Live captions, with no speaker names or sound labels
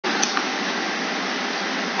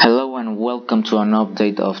Hello and welcome to an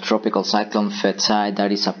update of Tropical Cyclone Phetai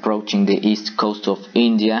that is approaching the east coast of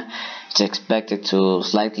India. It's expected to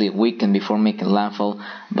slightly weaken before making landfall,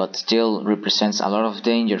 but still represents a lot of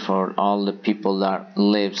danger for all the people that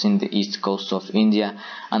lives in the east coast of India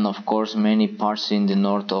and of course many parts in the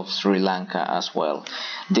north of Sri Lanka as well.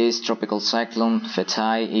 This tropical cyclone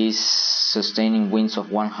Phetai is sustaining winds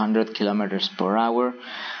of 100 kilometers per hour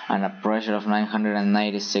and a pressure of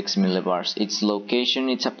 996 millibars. Its location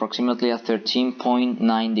is approximately at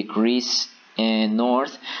 13.9 degrees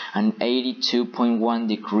north and 82.1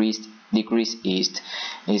 degrees east.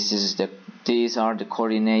 These are the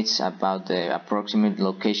coordinates about the approximate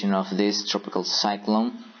location of this tropical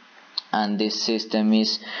cyclone, and this system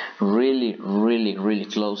is really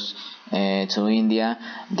close to India.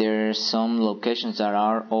 There are some locations that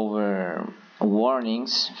are over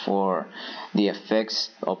warnings for the effects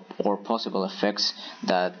or possible effects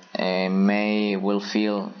that will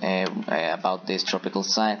feel about this tropical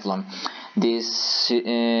cyclone. These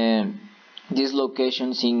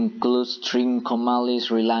locations include Trincomalee,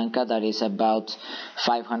 Sri Lanka, that is about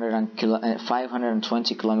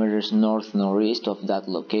 520 kilometers northeast of that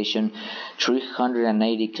location,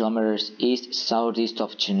 380 kilometers east-southeast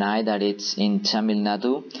of Chennai, that is in Tamil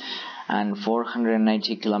Nadu, and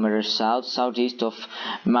 490 kilometers southeast of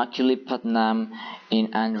Machilipatnam in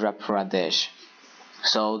Andhra Pradesh.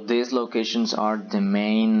 So these locations are the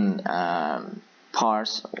main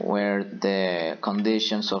parts where the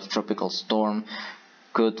conditions of tropical storm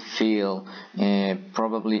could feel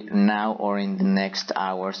probably now or in the next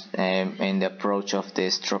hours in the approach of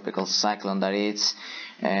this tropical cyclone that is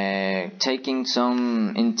taking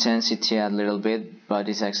some intensity a little bit, but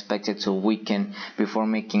is expected to weaken before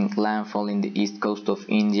making landfall in the east coast of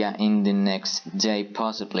India in the next day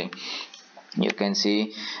possibly. You can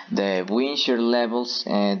see the wind shear levels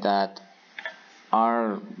that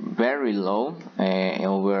are very low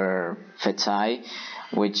over Phethai,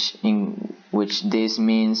 which this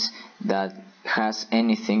means that has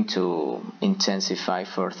anything to intensify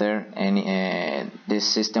further. This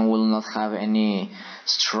system will not have any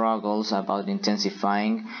struggles about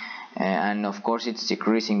intensifying, and of course it's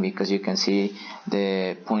decreasing because you can see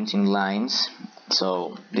the pointing lines.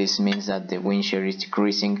 So this means that the wind shear is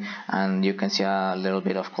decreasing, and you can see a little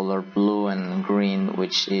bit of color blue and green,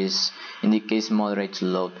 which indicates moderate to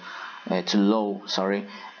low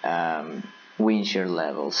wind shear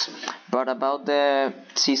levels. But about the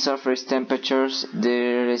sea surface temperatures,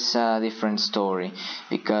 there is a different story,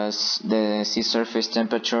 because the sea surface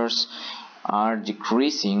temperatures are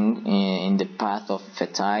decreasing in the path of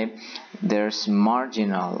Phethai. There's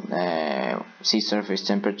marginal sea surface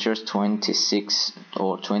temperatures 26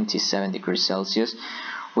 or 27 degrees Celsius,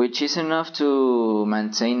 which is enough to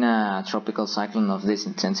maintain a tropical cyclone of this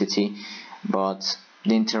intensity, but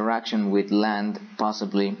the interaction with land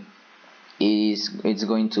possibly it's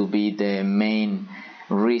going to be the main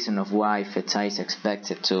reason of why Phethai is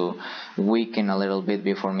expected to weaken a little bit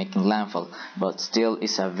before making landfall. But still,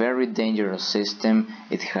 it's a very dangerous system.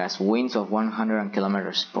 It has winds of 100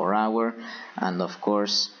 kilometers per hour, and of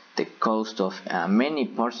course the coast of many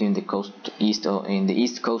parts in the east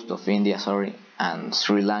coast of India, and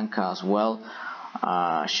Sri Lanka as well,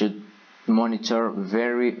 should monitor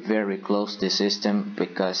very close the system,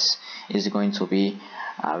 because it's going to be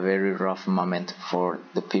a very rough moment for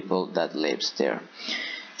the people that lives there.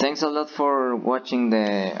 Thanks a lot for watching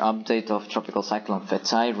the update of Tropical Cyclone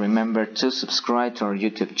Phetai. Remember to subscribe to our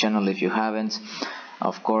YouTube channel if you haven't.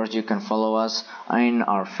 Of course, you can follow us in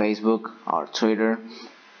our Facebook, our Twitter,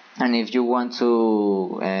 and if you want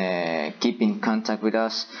to keep in contact with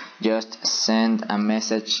us, just send a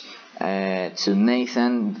message to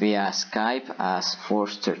Nathan via Skype as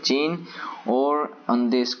forcethirteen, or on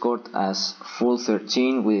Discord as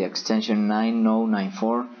forcethirteen with the extension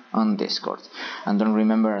 9094 on Discord. And don't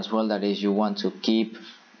remember as well that if you want to keep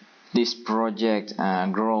this project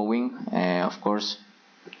growing, of course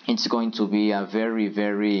it's going to be a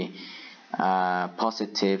very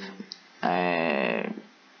positive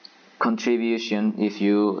contribution if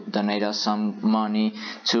you donate us some money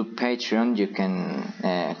to Patreon. You can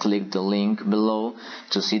click the link below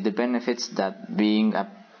to see the benefits that being a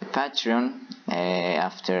Patreon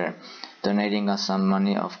after donating us some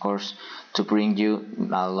money, of course, to bring you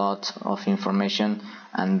a lot of information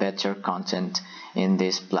and better content in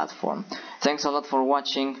this platform. Thanks a lot for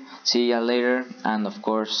watching. See you later, and of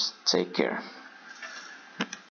course, take care.